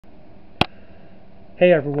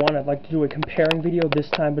Hey everyone, I'd like to do a comparing video, this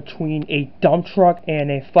time between a dump truck and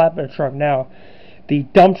a flatbed truck. Now, the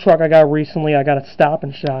dump truck I got recently, I got at Stop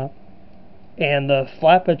and Shop, and the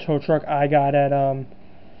flatbed tow truck I got at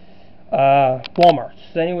Walmart.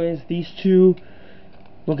 So anyways, these two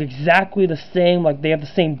look exactly the same, like they have the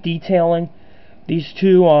same detailing. These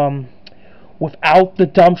two, without the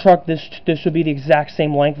dump truck, this would be the exact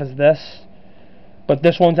same length as this, but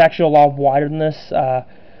this one's actually a lot wider than this.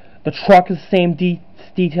 The truck is the same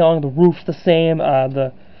detailing, the roof's the same,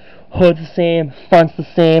 the hood's the same, front's the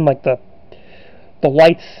same, like the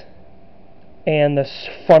lights and this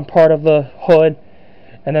front part of the hood,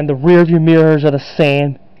 and then the rear view mirrors are the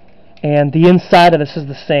same, and the inside of this is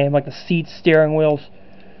the same, like the seats, steering wheels,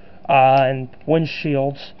 and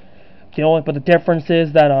windshields. But the difference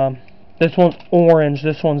is that this one's orange,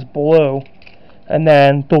 this one's blue, and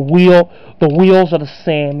then the wheels are the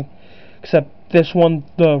same, except this one,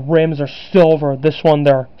 the rims are silver. This one,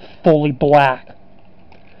 they're fully black.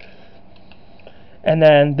 And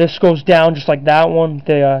then this goes down just like that one,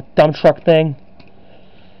 the dump truck thing.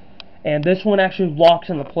 And this one actually locks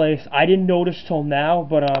into place. I didn't notice till now,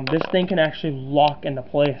 but this thing can actually lock into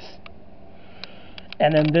place.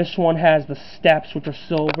 And then this one has the steps, which are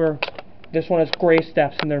silver. This one has gray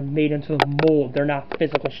steps, and they're made into the mold. They're not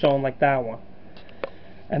physically shown like that one.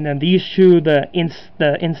 And then these two, the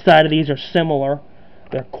inside of these are similar.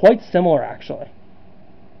 They're quite similar, actually.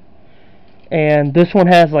 And this one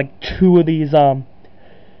has like two of these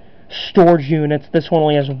storage units. This one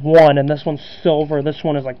only has one, and this one's silver. This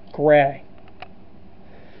one is like gray.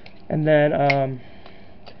 And then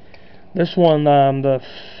this one,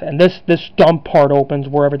 this dump part opens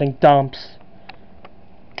where everything dumps.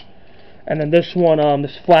 And then this one,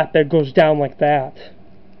 this flatbed goes down like that.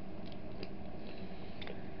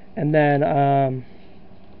 And then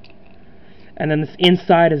this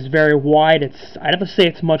inside is very wide. I'd have to say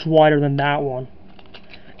it's much wider than that one.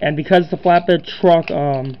 And because it's a flatbed truck,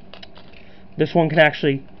 this one can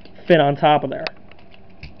actually fit on top of there.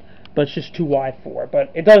 But it's just too wide for it.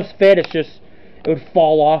 But it does fit, it's just, it would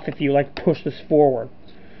fall off if you like push this forward.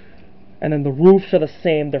 And then the roofs are the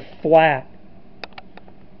same, they're flat.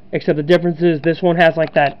 Except the difference is this one has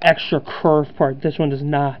like that extra curved part, this one does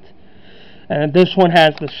not. And this one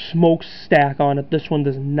has the smokestack on it, this one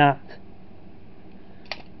does not.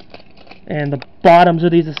 And the bottoms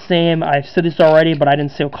of these are the same. I've said this already, but I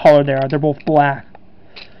didn't say what color they are. They're both black.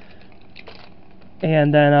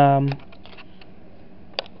 And then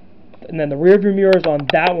the rear view mirrors on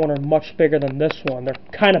that one are much bigger than this one. They're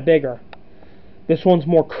kind of bigger. This one's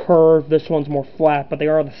more curved, this one's more flat, but they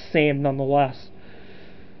are the same nonetheless.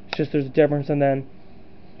 It's just there's a difference. And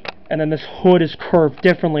then this hood is curved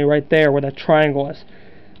differently right there where that triangle is.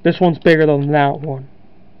 This one's bigger than that one.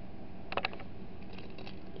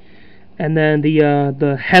 And then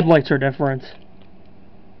the headlights are different.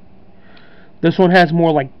 This one has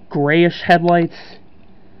more like grayish headlights,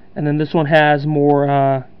 and then this one has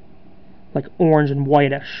more like orange and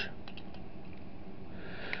whitish.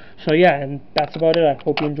 So yeah, and that's about it. I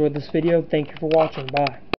hope you enjoyed this video. Thank you for watching. Bye.